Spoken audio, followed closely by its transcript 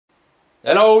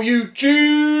Hello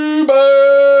YouTubers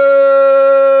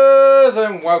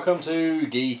and welcome to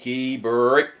Geeky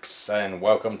Bricks and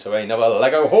welcome to another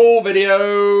Lego haul video.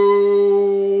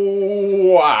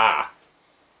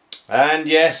 And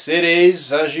yes, it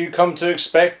is, as you come to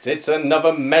expect, it's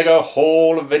another mega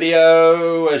haul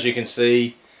video. As you can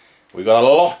see, we've got a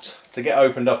lot to get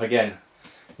opened up again.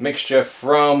 Mixture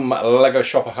from Lego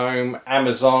Shop at Home,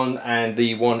 Amazon, and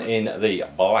the one in the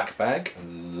black bag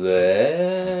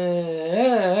there,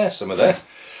 some of that,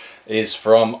 is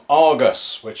from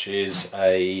Argos, which is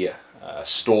a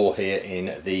store here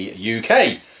in the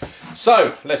UK.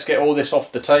 So let's get all this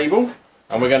off the table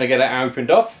and we're going to get it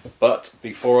opened up. But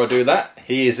before I do that,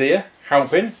 he is here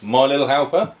helping, my little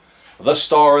helper, the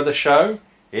star of the show.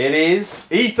 It is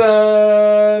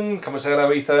Ethan! Come and say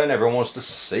hello, Ethan. Everyone wants to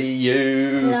see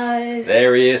you. Hello.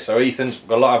 There he is. So Ethan's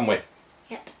got a lot, haven't we?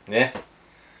 Yep. Yeah?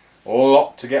 A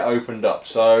lot to get opened up.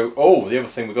 So, oh, the other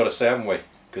thing we've got to say, haven't we?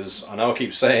 Because I know I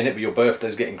keep saying it, but your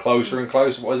birthday's getting closer and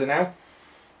closer. What is it now?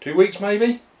 2 weeks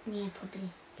maybe? Yeah, probably.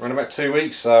 Around about 2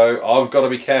 weeks. So I've got to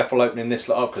be careful opening this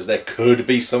lot up because there could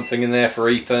be something in there for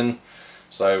Ethan.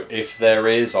 So if there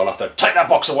is, I'll have to take that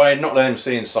box away and not let him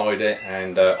see inside it.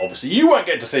 And obviously you won't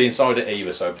get to see inside it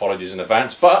either, so apologies in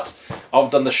advance. But I've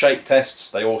done the shape tests.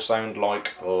 They all sound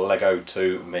like Lego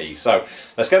to me. So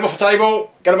let's get them off the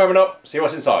table, get them opened up, see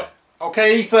what's inside.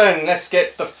 Okay, Ethan, let's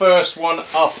get the first one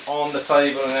up on the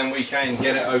table and then we can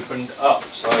get it opened up.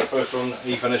 So the first one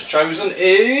Ethan has chosen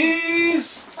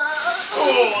is...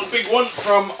 oh, the big one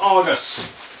from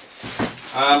Argos.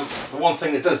 The one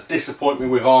thing that does disappoint me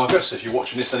with Argos, if you're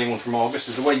watching this, anyone from Argos,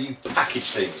 is the way you package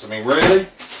things. I mean, really?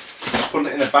 Just putting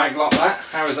it in a bag like that,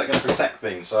 how is that going to protect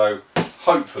things? So,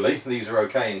 hopefully, these are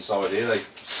okay inside here, they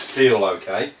feel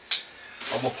okay.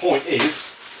 And my point is,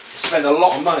 spend a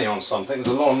lot of money on something, there's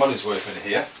a lot of money's worth in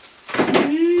here.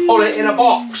 Put it in a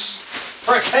box,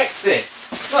 protect it.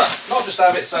 Look, not just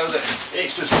have it so that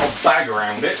it's just got a bag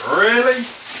around it, really?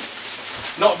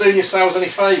 Not doing yourselves any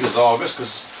favours, Argos,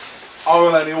 because I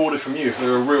will only order from you if there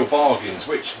are real bargains,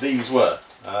 which these were.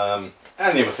 And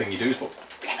the other thing you do is put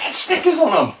stickers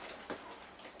on them.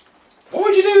 Why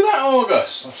would you do that,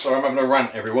 Argos? I'm sorry, I'm having a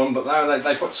rant, everyone, but now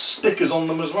they put stickers on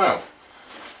them as well.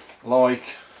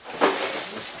 Like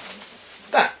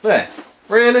that there.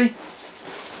 Really?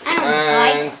 And on the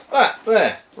side. That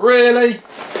there. Really?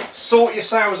 Sort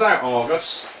yourselves out,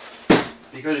 Argos,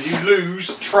 because you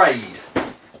lose trade.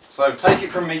 So take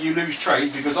it from me, you lose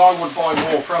trade, because I would buy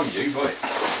more from you, but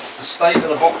the state of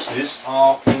the boxes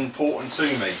are important to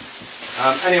me.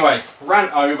 Anyway,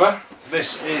 rant over.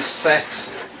 This is set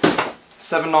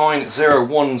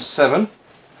 79017,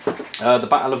 the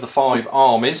Battle of the Five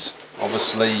Armies.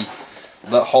 Obviously,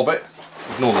 the Hobbit.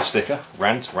 Ignore the sticker.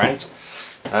 Rant.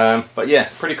 But yeah,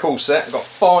 pretty cool set. I've got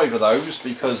 5 of those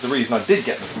because the reason I did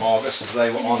get them from Argos is they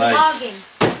were on a bargain.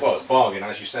 Well, it's bargain,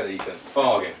 as you said, Ethan.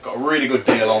 Bargain. Got a really good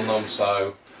deal on them,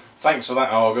 so thanks for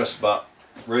that, Argos, but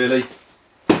really.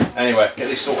 Anyway, get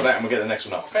this sorted out and we'll get the next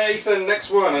one up. Okay, Ethan, next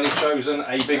one. And he's chosen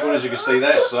a big one, as you can see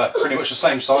there. It's pretty much the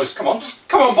same size. Come on.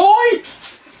 Come on, boy!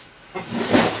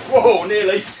 Whoa,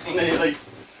 nearly.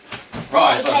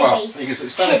 Right, so, well, you can see,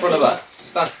 stand in front of that.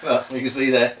 Stand up, you can see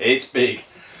there. It's big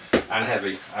and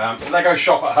heavy. Lego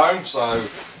Shop at Home, so...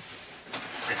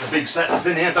 it's a big set that's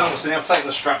in here, don't see. I've taken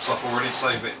the straps off already to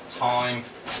save a bit of time.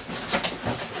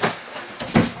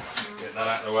 Get that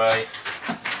out of the way.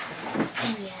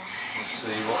 Let's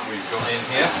see what we've got in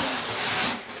here.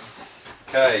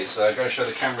 Okay, so go show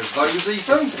the cameras those,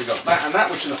 Ethan. We've got that and that,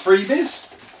 which are the freebies.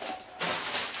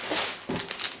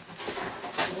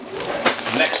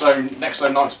 Nexo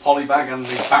Knight's poly bag and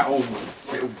the battle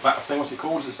thing, what's it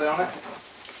called? Does it say on it?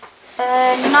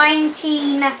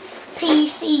 19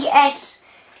 PCS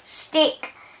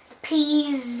stick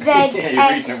PZSDB. Yeah,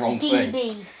 you're reading the wrong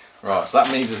thing. Right, so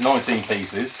that means there's 19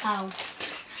 pieces. Oh.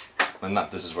 And that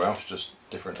does as well, it's just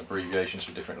different abbreviations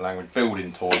for different language.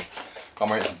 Building toy. Can't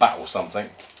remember if it's a battle something.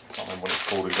 Can't remember what it's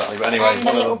called exactly, but anyway. And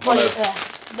the little poly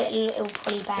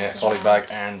bag. Yeah, poly bag,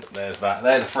 and there's that.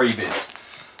 They're the freebies.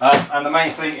 And the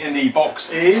main thing in the box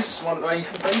is, one of the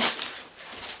please.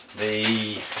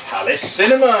 The Palace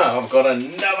Cinema. I've got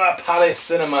another Palace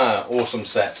Cinema. Awesome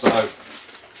set. So,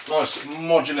 nice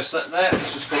modular set there.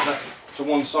 Let's just put that to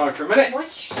one side for a minute. Why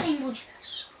did you say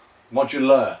modulus?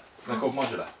 Modular. They're called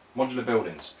modular. Modular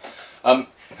buildings. I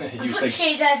thought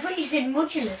you said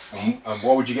modulus then.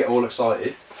 Why would you get all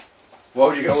excited? Why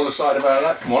would you get all excited about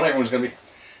that? Come on, everyone's going to be...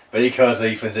 because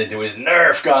Ethan's into his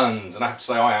Nerf guns. And I have to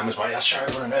say I am as well. Let's show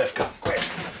everyone a Nerf gun, quick.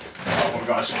 Oh, we've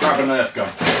got to grab a Nerf gun.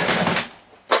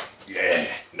 Yeah,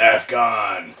 Nerf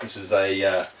gun. This is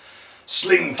a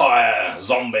Slimfire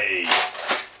zombie.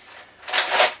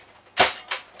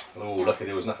 Oh, lucky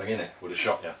there was nothing in it. Would have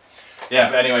shot you. Yeah,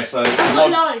 but anyway, so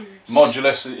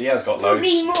modulus, he has got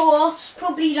probably loads. More,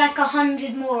 probably like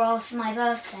 100 more after my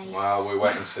birthday. Well, we'll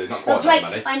wait and see. Not quite that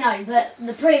many. I know, but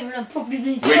the pre will probably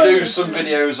be. We do some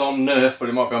videos on Nerf, but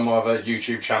it might be on my other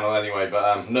YouTube channel anyway.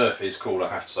 But Nerf is cool, I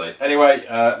have to say. Anyway,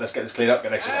 let's get this cleaned up.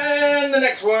 Get next one. And the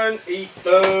next one,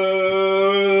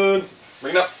 Ethan.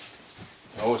 Bring it up.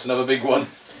 Oh, it's another big one.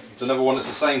 It's another one that's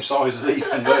the same size as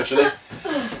Ethan, virtually.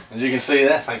 As you can see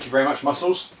there. Thank you very much,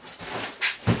 Muscles.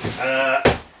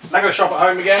 Lego shop at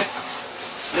home again.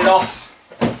 Lid off.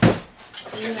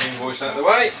 Get the invoice out of the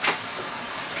way.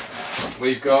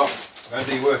 We've got. How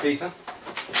do you work, Ethan? And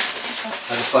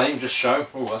the same, just show.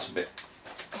 Oh, that's a bit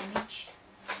damaged.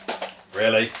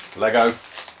 Really? Lego?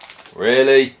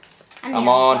 Really? And come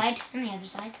the on. other side. And the other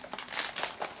side.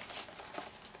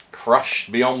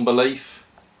 Crushed beyond belief.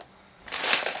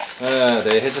 Dear,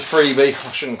 here's a freebie.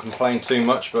 I shouldn't complain too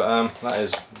much, but that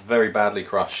is very badly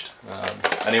crushed.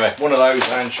 Anyway, one of those,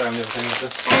 and show me the other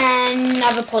thing. And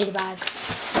another poly bag.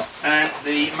 And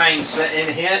the main set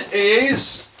in here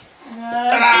is.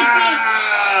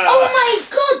 Oh my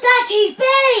god, that is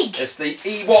big! It's the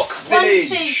Ewok Village.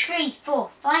 1, 2, 3,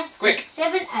 4, 5, 6, Quick.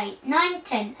 7, 8, 9,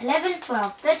 10, 11,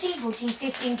 12, 13, 14,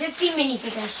 15, 15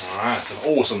 minifigures. Alright, it's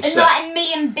an awesome And set. like a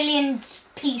million billion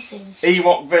pieces.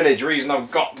 Ewok Village, reason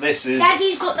I've got this is.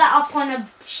 Daddy's got that up on a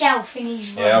shelf in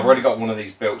his room. Yeah, I've already got one of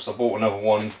these built, so I bought another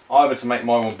one, either to make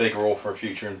my one bigger or for a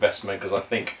future investment, because I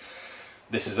think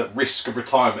this is at risk of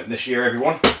retirement this year,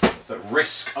 everyone. It's at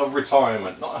risk of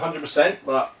retirement. Not 100%,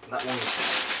 but that one,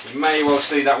 you may well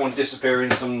see that one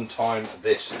disappearing sometime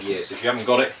this year. So if you haven't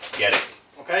got it, get it.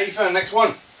 Okay, Ethan, next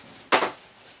one.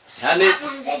 And that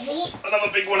it's one's heavy. another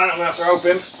big one, and I'm going to have to help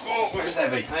him. Oh, it's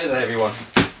heavy. There's a heavy one.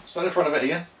 Stand in front of it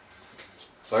again.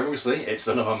 So everyone can see, it's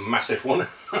another massive one.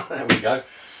 There we go.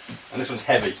 And this one's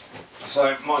heavy. So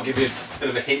it might give you a bit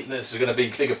of a hint that this is going to be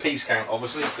bigger piece count,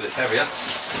 obviously, because it's heavier.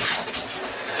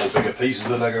 Or bigger pieces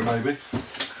of Lego, maybe.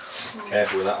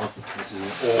 Careful with that one. This is an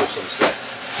awesome set.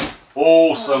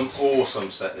 Awesome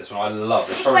set, this one. I love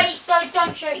it. Just wait,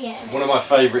 don't show it yet. One of my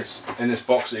favourites in this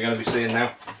box that you're going to be seeing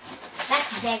now.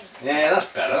 That's heavy. Yeah, that's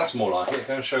better. That's more like it.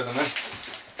 Go and show them then.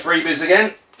 Freebies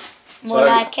again. More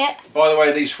like it. By the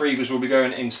way, these freebies will be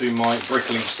going into my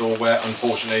Bricklink store, where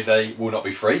unfortunately they will not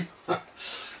be free.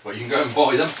 But you can go and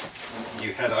buy them.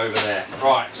 You head over there.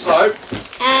 Right, so.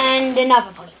 And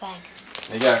another poly bag.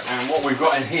 There you go. And what we've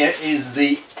got in here is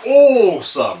the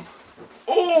awesome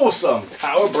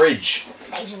Tower Bridge.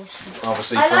 That is awesome.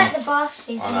 Obviously, I like the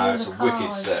buses. I know, and it's all a the wicked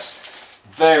cars. set.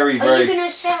 Very. Are you going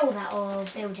to sell that or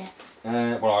build it?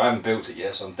 Well, I haven't built it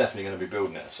yet, so I'm definitely going to be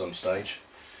building it at some stage.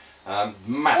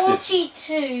 Massive.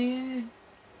 42.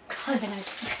 I don't know.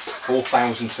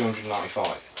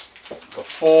 4,295. Got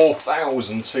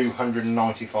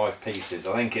 4,295 pieces.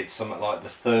 I think it's something like the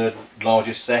third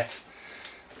largest set.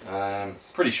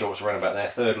 Pretty sure it's around about there.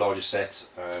 Third largest set.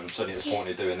 Certainly at the point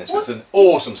of doing this. But it's an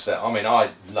awesome set. I mean,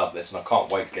 I love this and I can't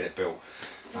wait to get it built.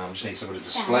 Just need somebody to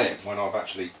display it when I've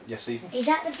actually. Yes, Ethan? Is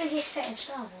that the biggest set of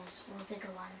Star Wars or a bigger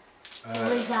one?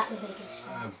 Or is that the biggest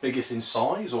set? Biggest in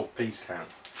size or piece count?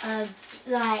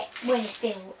 Like when it's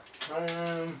built.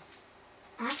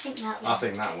 I think that one. I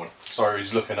think that one. Sorry,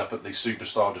 he's looking up at the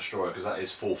Superstar Destroyer because that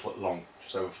is 4 foot long.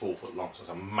 Just over 4 foot long, so it's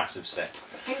a massive set.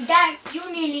 And Dad,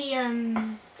 you're nearly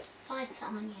 5 foot,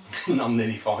 aren't you? I'm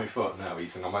nearly 5 foot now,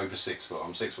 Ethan. I'm over 6 foot.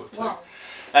 I'm 6'2". Wow.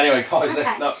 Anyway, guys, Okay.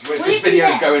 this video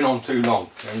is going on too long.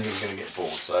 Everyone's going to get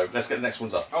bored, so let's get the next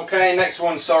ones up. Okay, next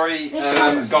one. Sorry, This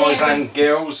one's guys very- and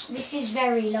girls. This is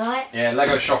very light. Yeah,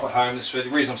 Lego shop at home. The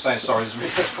reason I'm saying sorry is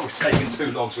video's probably taking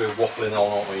too long, so we're waffling on,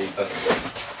 aren't we, Ethan?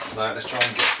 So let's try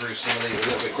and get through some of these a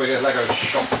little bit quicker. Lego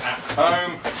shop at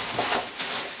home.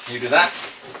 You do that.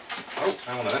 Oh,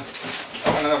 hang on a minute.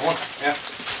 Oh, another one. Yeah.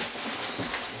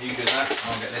 You do that.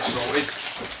 I'll get this sorted.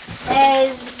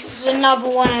 There's another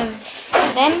one of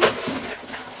them.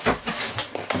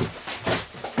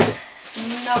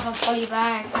 Another poly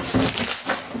bag.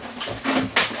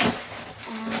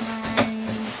 And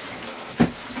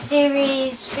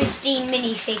series 15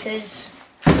 minifigures.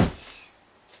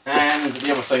 And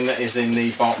the other thing that is in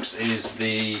the box is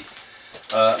the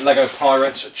Lego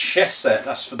Pirates chess set.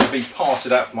 That's to be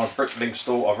parted out from my Bricklink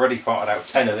store. I've already parted out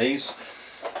 10 of these.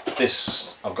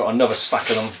 I've got another stack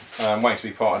of them waiting to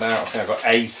be parted out. I think I've got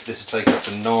 8. This will take up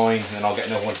to 9, and then I'll get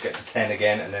another one to get to 10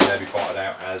 again, and then they'll be parted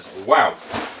out as well.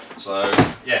 So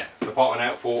yeah, for parting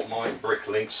out for my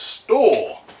Bricklink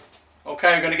store.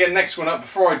 Okay, I'm going to get the next one up.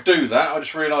 Before I do that, I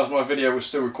just realised my video was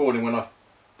still recording when I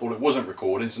thought it wasn't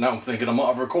recording, so now I'm thinking I might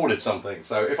have recorded something.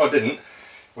 So if I didn't,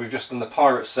 we've just done the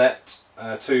Pirate set,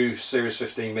 2 Series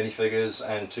 15 minifigures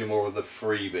and 2 more of the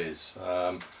freebies.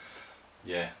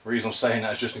 Yeah, the reason I'm saying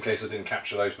that is just in case I didn't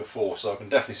capture those before, so I can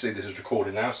definitely see this is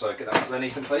recorded now, so get that up there,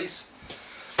 Ethan, please.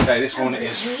 Okay, this one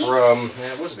is from,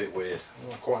 yeah, it was a bit weird, I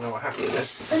don't quite know what happened there.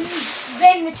 And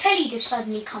then the telly just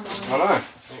suddenly come on. I know, I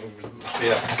think there must be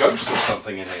a ghost or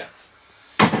something in here.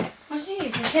 What's it? The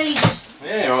telly just...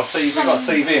 Yeah, well, see, we've got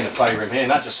a TV in the playroom here and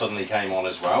that just suddenly came on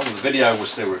as well. The video was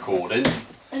still recording.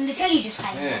 And the telly just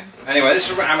came on. Anyway, this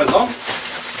is from Amazon.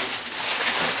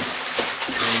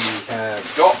 We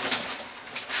have got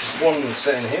one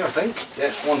set in here, I think. Yeah,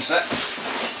 it's one set.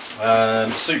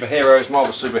 Superheroes,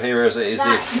 Marvel Superheroes. It is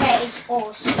that set is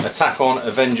awesome. Attack on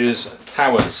Avengers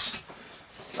Towers.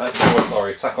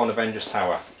 Sorry, Attack on Avengers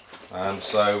Tower.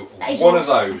 So one of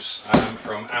those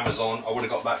from Amazon. I would have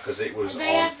got that because it was on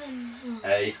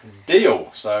a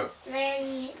deal. So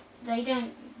they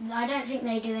don't. I don't think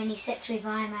they do any sets with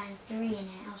Iron Man 3 in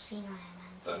it. I've seen Iron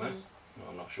Man 3. Don't know. Well,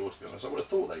 I'm not sure, to be honest. I would have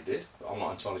thought they did, but I'm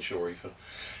not entirely sure, Ethan.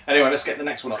 Anyway, let's get the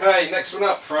next one up. Okay, next one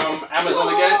up from Amazon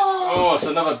again. Oh, it's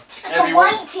another heavy one.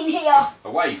 A weight in here.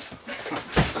 A weight.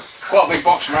 Quite a big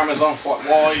box from Amazon, quite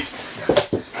wide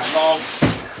and long.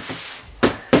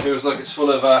 Feels like it's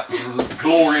full of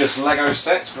glorious Lego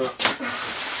sets, but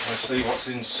let's see what's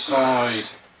inside.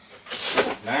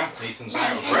 Now, Ethan's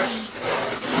out of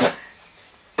breath.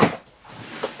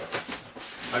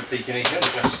 No peeking Ethan,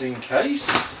 just in case.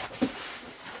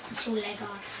 It's all Lego, I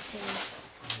can see.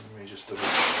 Let me just double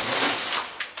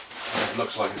check. It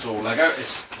looks like it's all Lego.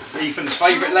 It's Ethan's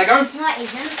favourite Lego. No, it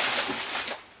isn't.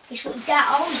 It's what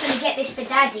I was going to get this for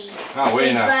Daddy. Oh, for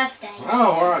his now? birthday.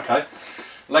 Oh, alright, okay.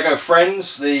 Lego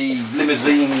Friends, the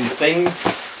limousine thing.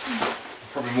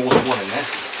 Probably more than one in there.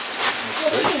 Yeah,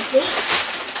 this is deep.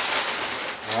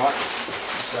 Alright,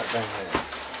 what's that down there?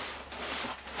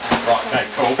 Right, okay,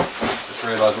 cool. Just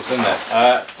realised what's in there.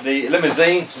 The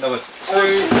limousine, another 2. Oh,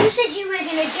 so you said you were going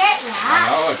to get that.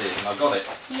 No, I didn't. I got it.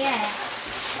 Yeah.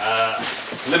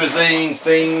 Limousine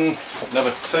thing,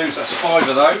 another 2, so that's 5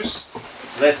 of those.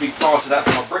 So they're to be parted out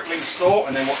from my Bricklink store,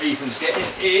 and then what Ethan's getting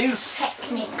is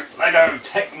Technic. Lego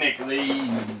Technic, the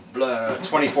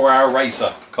 24-hour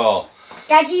racer car.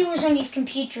 Daddy was on his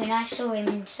computer and I saw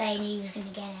him saying he was going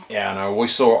to get it. Yeah, I know. We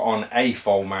saw it on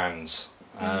A-Fole Man's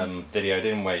video,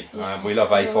 didn't we? Yeah, we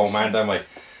love A-Fole awesome. Man, don't we? And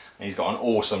he's got an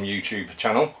awesome YouTube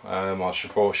channel. I'm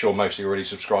sure most of you already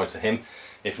subscribed to him.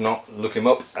 If not, look him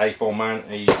up, A4 Man.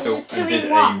 He built and did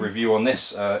a review on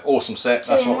this. Awesome set.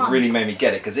 That's what really made me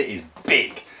get it, because it is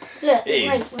big. Look, it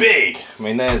is big. I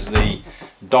mean, there's the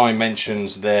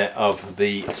dimensions there of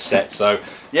the set. So,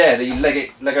 yeah, the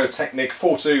Lego Technic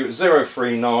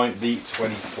 42039, the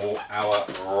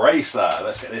 24-hour racer.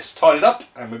 Let's get this tidied up,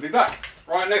 and we'll be back.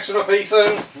 Right, next one up,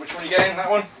 Ethan. Which one are you getting? That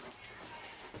one?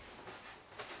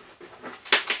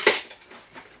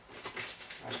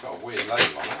 That's got a weird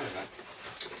label on it, hasn't it?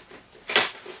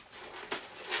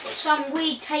 some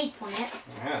weird tape on it.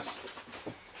 Yes.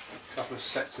 A couple of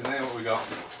sets in there. What we got?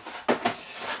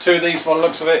 2 of these by the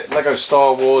looks of it. Lego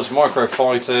Star Wars Micro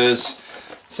Fighters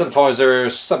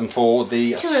 75074.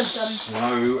 The 2 of them.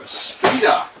 Snow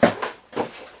Speeder.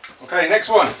 Okay, next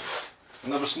one.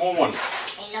 Another small one.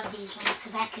 I love these ones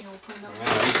because I can open them.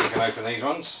 Yeah, you can open these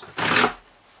ones.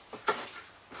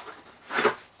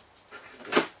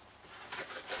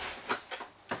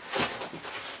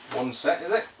 One set,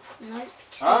 is it? Nope.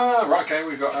 Ah, right, okay,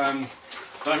 we've got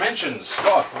Dimensions.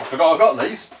 Oh, I forgot I got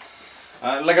these.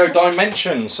 Lego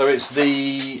Dimensions, so it's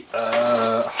the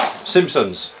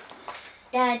Simpsons.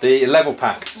 Dad. The level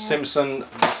pack. Yeah. Simpson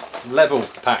level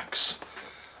packs.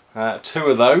 2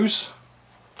 of those.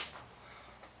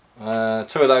 2 of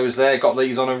those there. Got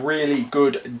these on a really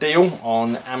good deal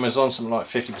on Amazon, something like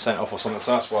 50% off or something,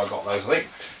 so that's why I got those, I think.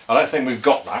 I don't think we've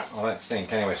got that, I don't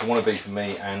think. Anyway, so one will be for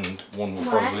me and one will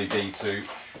probably be to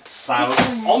Sal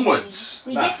onwards.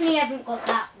 We definitely haven't got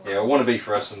that one. Yeah, one will be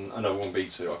for us and another one will be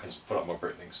to I can put up my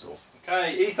Bricklink store.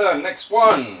 Okay, Ethan, next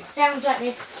one. Sounds like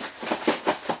this.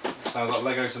 Sounds like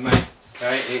Lego to me.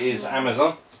 Okay, it is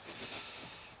Amazon.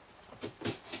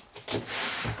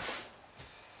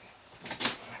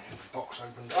 Box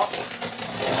opened up.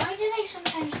 Why do they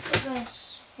sometimes put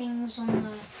those things on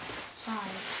the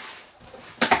side?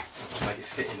 To make it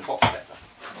fit in the box better.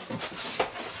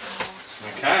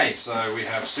 Okay, so we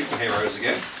have superheroes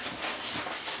again.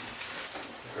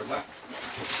 Grab that.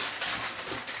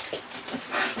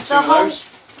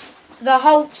 The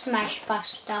Hulk Smash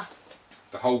Buster.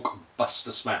 The Hulk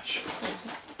Buster Smash. Is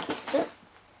it?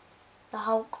 The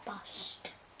Hulk Bust.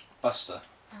 Buster.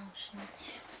 Oh, Smash.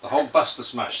 The Hulk Buster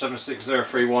Smash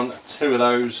 76031. 2 of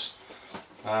those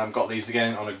Got these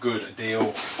again on a good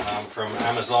deal from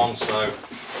Amazon, so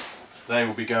they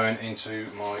will be going into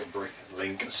my Brick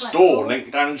Link store.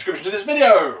 Link down in the description to this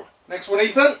video. Next one,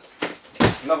 Ethan.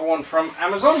 Another one from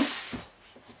Amazon.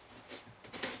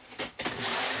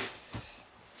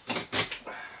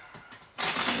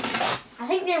 I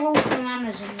think they're all from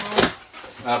Amazon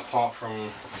now. Apart from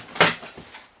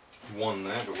one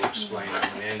there, but we'll explain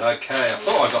that in the end. Okay, I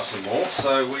thought I got some more,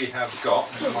 so we have got,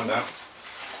 let's find out.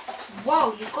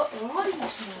 Wow, you've got loads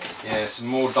more. Yeah, some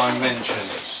more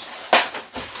dimensions.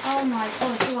 Oh my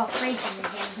god, you are crazy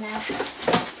with these now.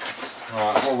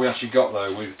 Right, what have we actually got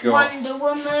though? We've got Wonder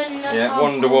Woman. Yeah,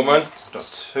 Wonder Woman. Got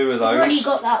two of those. I've already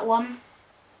got that one.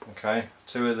 Okay,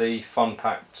 two of the Fun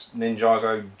Packed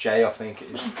Ninjago J, I think it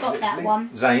is. You've got that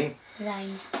one. Zane.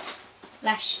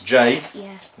 Lash. J.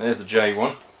 Yeah. There's the J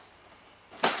one.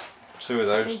 Two of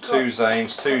those. Two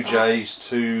Zanes, two J's,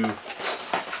 two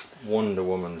Wonder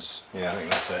Womans. Yeah, I think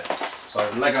that's it. So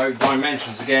Lego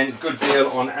Dimensions again, good deal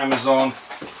on Amazon.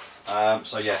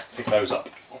 So yeah, pick those up.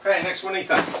 Okay, next one,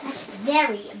 Ethan. That's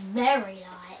very, very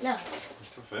light. Look.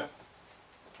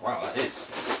 Wow, that is.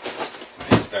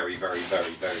 That is very, very,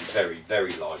 very, very, very,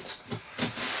 very light.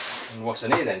 And what's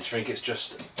in here then? Do you think it's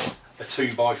just a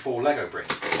 2x4 Lego brick?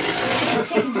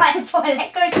 2x4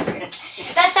 Lego brick.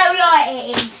 That's how light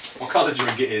it is. What colour do you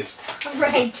think it is?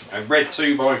 Red. A red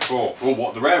 2x4. Oh,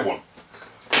 what, the rare one?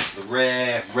 The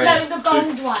rare red. No, the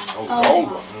gold one. Oh, the gold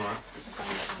one. Alright.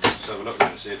 Let's have a look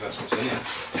and see if that's what's in here.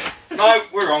 No,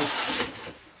 we're wrong.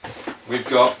 We've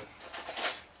got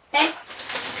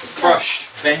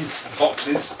crushed, bent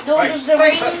boxes.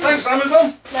 Thanks,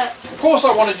 Amazon. Look. Of course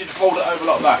I wanted you to fold it over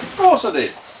like that. Of course I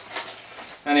did.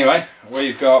 Anyway,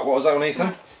 we've got, what was that one,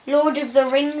 Ethan? Lord of the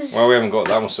Rings. Well, we haven't got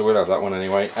that one, so we'll have that one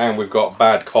anyway. And we've got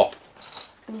Bad Cop.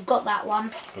 We've got that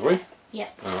one. Have we?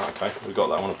 Yep. Alright, okay. We've got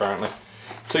that one apparently.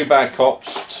 Two Bad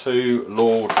Cops, two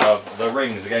Lord of the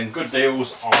Rings. Again, good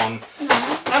deals on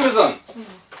Amazon.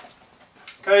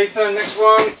 Okay, Ethan, next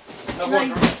one. Another one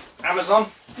from Amazon.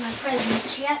 No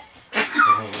presents yet.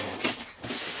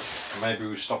 Maybe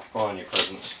we'll stop buying your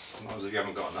presents. Not as if you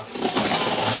haven't got enough.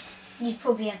 You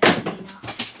probably haven't got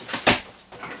enough.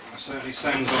 That certainly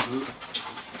sounds like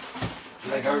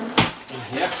Lego in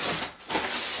here.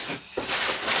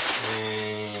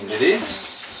 And it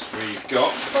is. We've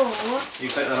got. You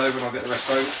take that over and I'll get the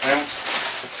rest out.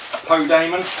 Poe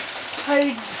Daemon.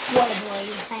 Whatever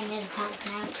his name is, I can't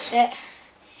pronounce it.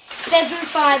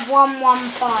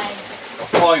 75115. Got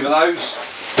 5 of those.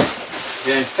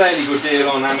 Yeah, fairly good deal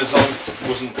on Amazon.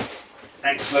 Wasn't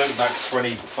excellent, about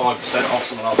 25% off,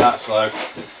 something like that. So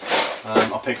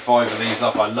I picked 5 of these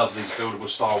up. I love these buildable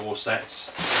Star Wars sets.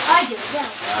 I do as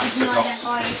well. I don't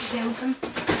buy it to build them.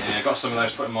 Yeah, got some of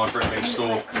those put in my Brick Link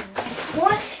store.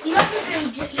 What? You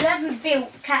haven't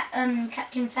built Captain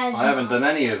Phasma? I haven't done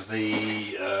any of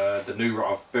the new.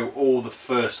 I've built all the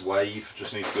first wave.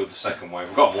 Just need to build the second wave.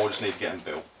 I've got more. Just need to get them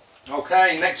built.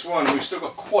 Okay, next one. We've still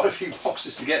got quite a few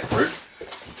boxes to get through.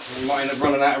 We might end up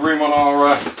running out of room on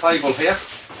our table here.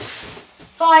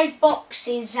 5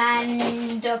 boxes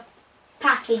and a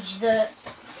package that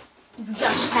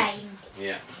just came.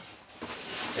 Yeah.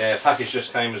 Yeah, package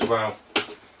just came as well.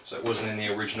 So it wasn't in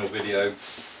the original video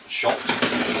shot.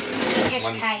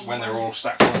 When they're all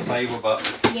stacked on the table, but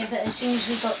yeah, but as soon as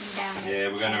we got them down. Yeah,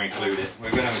 we're going to include it.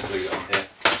 We're going to include it on here.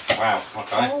 Wow.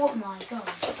 Okay. Oh my god.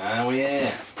 Oh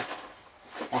yeah.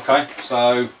 Okay,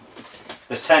 so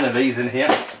there's 10 of these in here.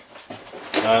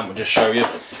 I'll just show you.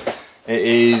 It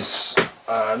is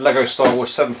Lego Star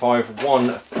Wars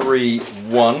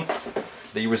 75131,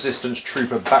 the Resistance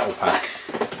Trooper Battle Pack.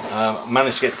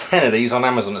 Managed to get 10 of these on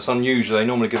Amazon. It's unusual. They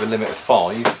normally give a limit of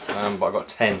 5, but I got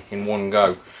 10 in one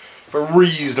go for a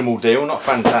reasonable deal. Not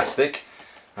fantastic,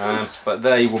 but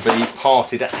they will be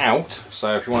parted out.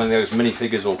 So if you want any of those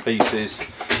minifigures or pieces,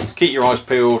 keep your eyes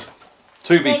peeled.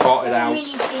 To be parted out.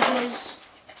 Minifigures.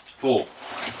 4.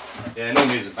 Yeah,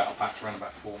 normally it's a battle pack, around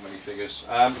about 4 minifigures.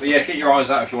 But yeah, keep your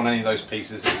eyes out if you want any of those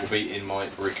pieces. It will be in my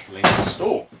Brick Link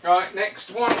store. Right,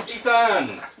 next one,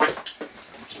 Ethan.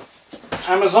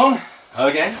 Amazon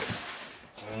again,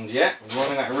 and yeah, we're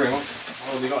running out of room. I've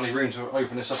already got any room to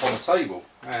open this up on the table.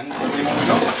 And what do you want we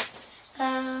got?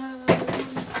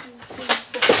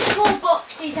 4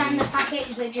 boxes and the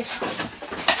package that just.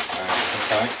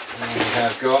 Okay, and we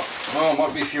have got. Oh, it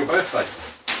might be for your birthday.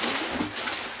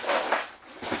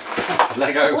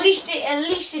 Lego. At least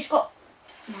it's got.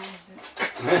 No, it isn't.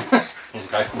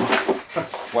 Okay.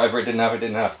 Whatever it didn't have, it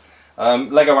didn't have.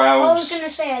 Lego Owls. I was going to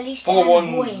say at least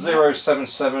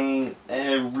 41077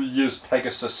 Ares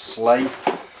Pegasus Sleigh.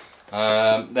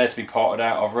 They're to be parted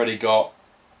out. I've already got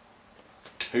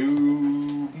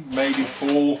 2, maybe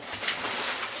 4.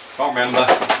 Can't remember.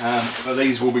 But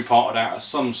these will be parted out at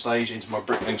some stage into my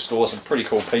Brickling store. Some pretty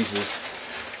cool pieces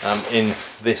in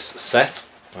this set,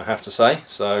 I have to say.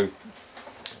 So,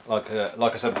 like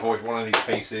I said before, if you want one of these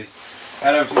pieces,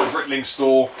 head over to my Brickling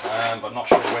store, but not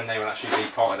sure when they will actually be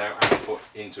parted out and put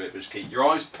into it, but just keep your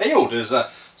eyes peeled.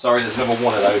 Sorry, there's another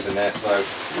one of those in there, so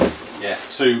yeah,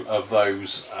 2 of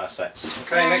those sets.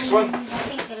 Okay, next one. I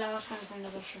think the last one from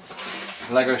Lego Shop at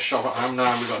Home. Lego Shop at Home. No,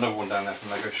 we've got another one down there from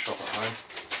Lego Shop at Home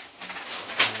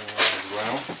as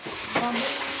well.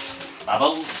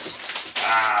 Bubbles.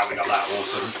 Ah, we got that,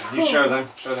 awesome. Can you show them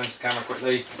to the camera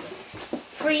quickly?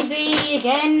 Freebie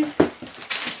again.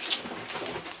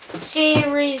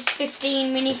 Series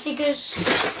 15 minifigures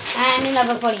and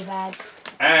another poly bag.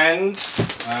 And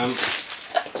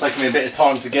taking me a bit of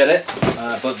time to get it,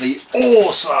 but the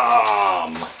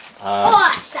awesome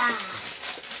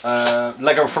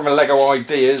Lego from a Lego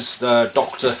Ideas,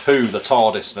 Doctor Who, the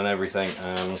TARDIS and everything.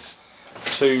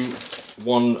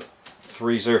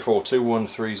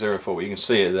 21304. You can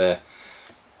see it there.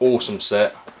 Awesome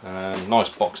set. Nice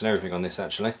box and everything on this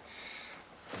actually.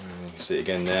 You can see it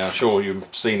again now. I'm sure you've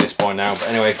seen this by now, but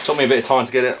anyway, it took me a bit of time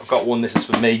to get it. I've got one. This is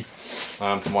for me,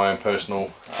 for my own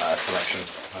personal collection.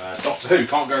 Doctor Who,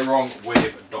 can't go wrong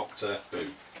with Doctor Who.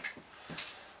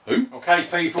 Okay,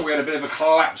 people, we had a bit of a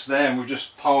collapse there, and we've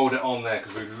just piled it on there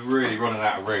because we're really running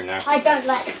out of room now. I don't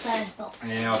like the curved boxes.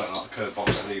 Yeah, I don't like the curved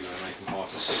boxes either. They make them hard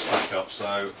to stack up.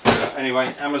 So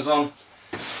anyway, Amazon.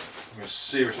 We're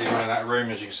seriously running out of room.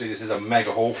 As you can see, this is a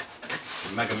mega haul,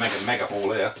 mega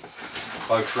haul here.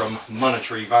 Both from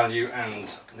monetary value and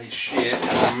the sheer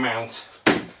amount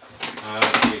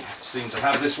we seem to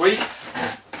have this week.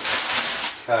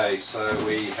 Okay, so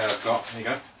we have got, there you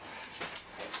go,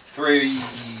 three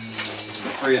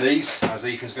of these, as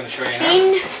Ethan's going to show you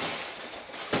now.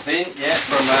 Thin, yeah,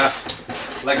 from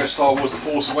Lego Star Wars The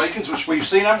Force Awakens, which we've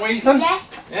seen, haven't we, Ethan? Yeah.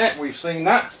 Yeah, we've seen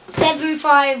that.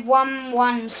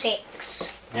 75116.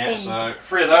 Yeah, so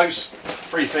 3 of those,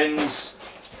 3 fins.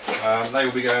 They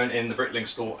will be going in the Brickling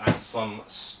store at some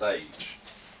stage.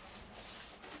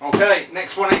 Okay,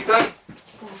 next one, Ethan.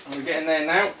 We're getting there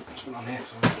now. Just put it on here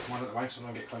so I don't put one at the way so I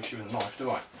don't get close to you with a knife,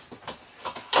 do I?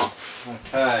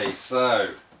 Okay, so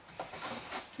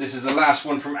this is the last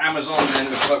one from Amazon, and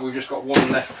it looks like we've just got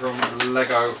one left from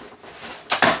Lego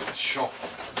Shop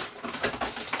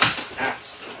at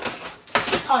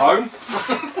Home.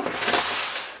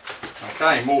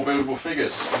 Okay, more buildable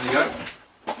figures. There you go.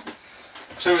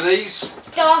 2 of these.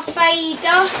 Darth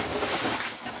Vader.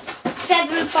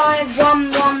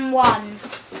 75111.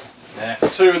 Yeah,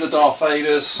 2 of the Darth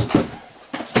Vaders.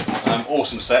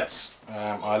 Awesome sets.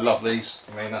 I love these.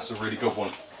 I mean, that's a really good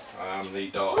one. The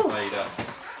Darth Vader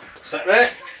set there.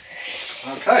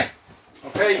 Okay.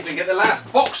 Okay, you can get the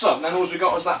last box up, and then all we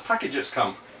got is that package that's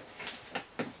come.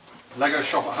 Lego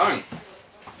Shop at Home.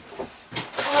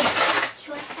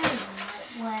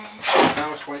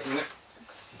 Now it's waiting it.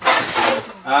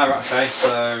 Ah, right, okay,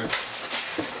 so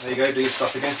there you go, do your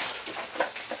stuff again.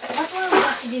 Why do I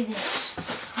have to do this?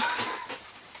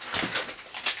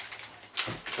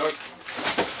 Go!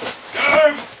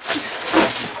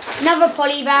 Another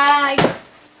poly bag.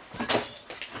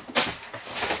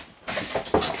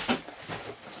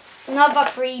 Another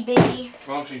freebie.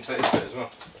 Well, you can take this bit as well.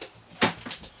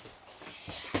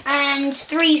 And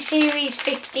 3 Series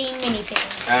 15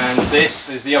 minifigures. And this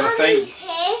is the other thing.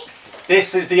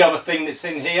 This is the other thing that's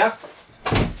in here.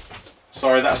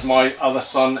 Sorry, that's my other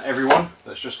son, everyone,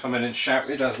 that's just come in and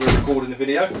shouted as we're recording the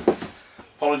video.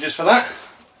 Apologies for that.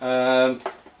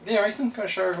 Yeah, Ethan, can I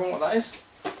show everyone what that is?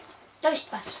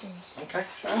 Ghostbusters. Okay,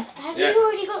 show them. Have you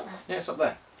already got that? Yeah, it's up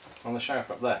there. On the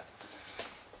shelf up there.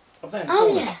 Up there in the Oh,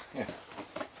 corner. yeah.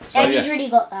 So, Eddie's already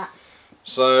got that.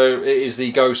 So it is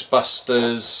the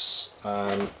Ghostbusters,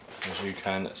 as you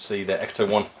can see there, Ecto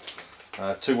 1,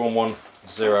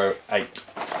 21108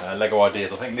 Lego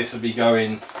Ideas. I think this will be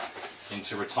going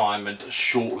into retirement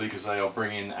shortly because they are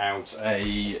bringing out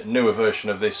a newer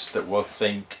version of this that we'll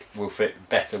think will fit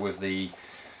better with the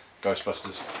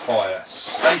Ghostbusters fire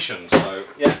station. So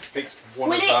yeah, picked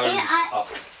one of those up.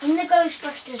 In the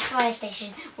Ghostbusters fire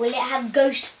station, will it have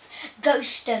ghost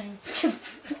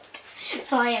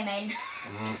firemen?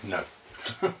 No.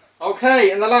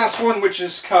 Okay, and the last one which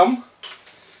has come,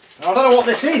 I don't know what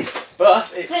this is,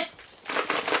 but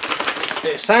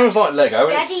it sounds like Lego.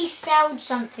 Daddy sold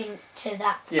something to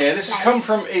that. Yeah, this has come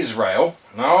from Israel.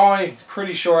 Now I'm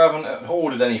pretty sure I haven't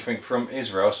ordered anything from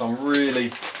Israel, so I'm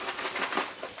really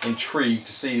intrigued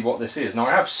to see what this is. Now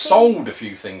I have sold a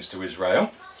few things to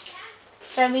Israel.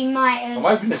 So we might have... I'm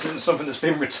hoping this isn't something that's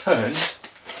been returned.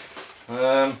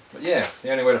 But yeah,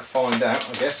 the only way to find out,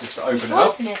 I guess, is to open it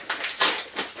up. Open it.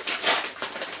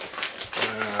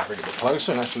 Bring it a bit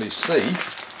closer and actually see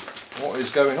what is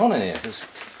going on in here.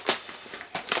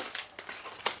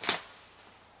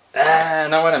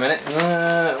 No, wait a minute.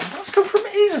 That's come from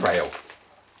Israel.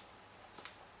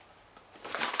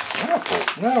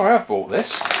 No, I have bought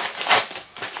this.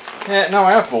 Yeah, no,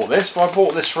 I have bought this, but I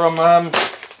bought this from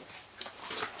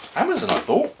Amazon, I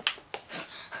thought.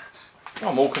 Oh,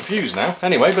 I'm all confused now.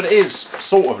 Anyway, but it is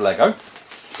sort of Lego.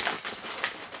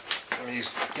 Let me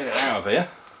just get it out of here.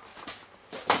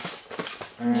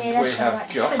 And yeah, we have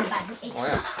right. got.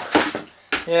 Oh,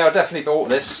 yeah, I definitely bought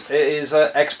this. It is an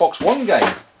Xbox One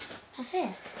game. That's it.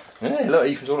 Yeah, look,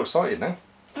 Ethan's all excited now.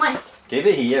 Right. Give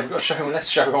it here. We've got to show. Let's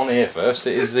show it on here first.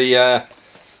 It is the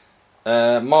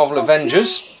Marvel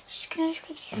Avengers.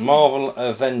 Marvel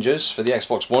Avengers for the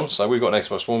Xbox One. So we've got an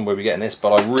Xbox One where we're getting this,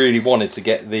 but I really wanted to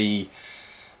get the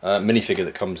minifigure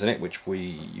that comes in it, which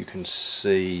you can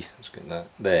see. Let's get that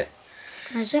there.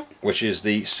 How's it? Which is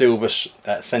the Silver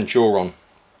Centurion.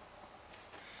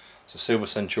 It's a Silver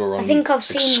Centurion. I think I've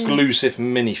seen exclusive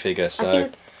minifigure.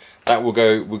 So that will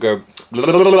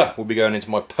be going into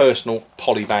my personal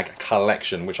polybag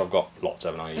collection, which I've got lots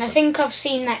of. I think I've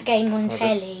seen that game on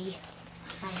telly.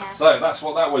 I have. So that's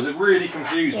what that was. It really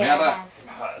confused me. Yeah,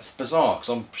 It's bizarre because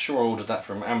I'm sure I ordered that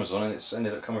from Amazon and it's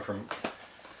ended up coming from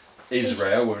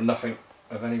Israel with nothing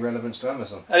of any relevance to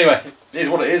Amazon. Anyway, it is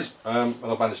what it is. And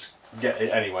I managed to get it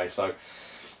anyway. So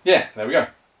yeah, there we go.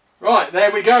 Right,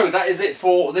 there we go. That is it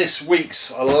for this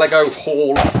week's Lego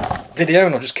haul video,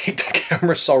 and I'll just keep the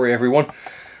camera. Sorry, everyone.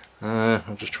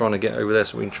 I'm just trying to get over there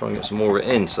so we can try and get some more of it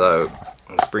in. So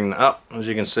let's bring that up. As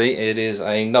you can see, it is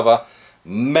another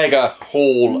mega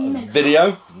haul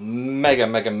video. Mega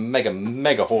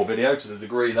haul video, to the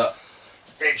degree that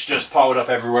it's just piled up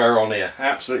everywhere on here.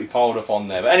 Absolutely piled up on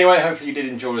there. But anyway, hopefully you did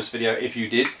enjoy this video. If you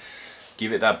did,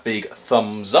 give it that big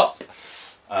thumbs up.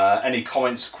 Any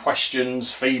comments,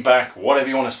 questions, feedback, whatever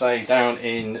you want to say down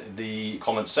in the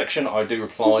comments section. I do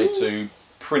reply to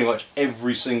pretty much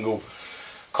every single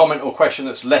comment or question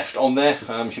that's left on there.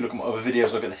 If you look at my other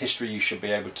videos, look at the history, you should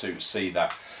be able to see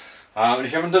that. And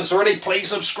if you haven't done so already, please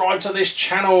subscribe to this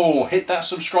channel. Hit that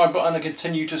subscribe button and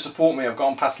continue to support me. I've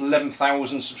gone past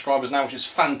 11,000 subscribers now, which is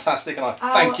fantastic, and I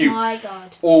thank you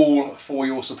all for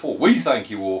your support. We thank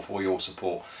you all for your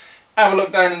support. Have a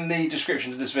look down in the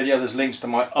description of this video. There's links to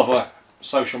my other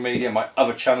social media, my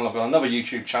other channel. I've got another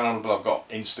YouTube channel, but I've got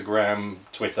Instagram,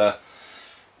 Twitter,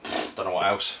 don't know what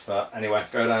else. But anyway,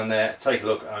 go down there, take a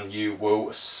look, and you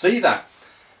will see that.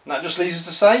 And that just leaves us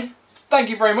to say thank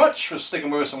you very much for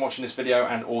sticking with us and watching this video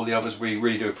and all the others. We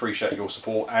really do appreciate your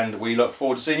support, and we look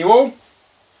forward to seeing you all.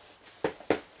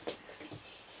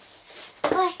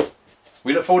 Bye.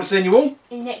 We look forward to seeing you all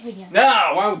in the next video.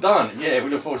 Ah, well done. Yeah,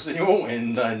 we look forward to seeing you all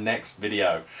in the next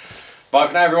video. Bye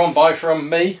for now, everyone. Bye from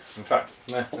me. In fact,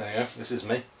 there you go. This is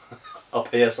me. Up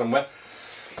here somewhere.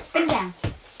 Bring down.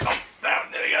 Oh,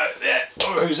 down. There we go. There.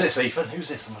 Oh, who's this, Ethan? Who's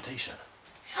this on my t-shirt?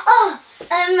 Oh,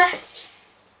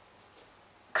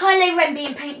 Kylo Ren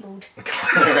being paintballed.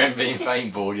 Kylo Ren being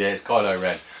paintballed. Yeah, it's Kylo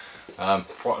Ren.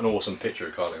 Quite an awesome picture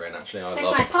of Kylo Ren, actually. I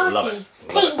love my party. Love it.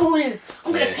 Paintball.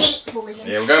 I'm going to paintball him.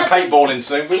 Yeah, we're going paintballing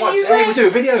soon. We'll do a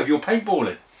video of your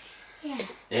paintballing. Yeah.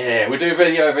 Yeah, we'll do a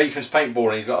video of Ethan's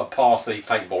paintballing. He's got a party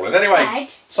paintballing. Anyway,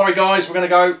 Dad, sorry guys, we're going to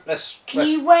go. Can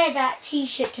you wear that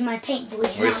t-shirt to my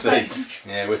paintballing? We'll see.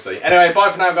 Yeah, we'll see. Anyway, bye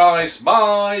for now, guys.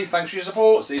 Bye. Thanks for your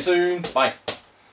support. See you soon. Bye.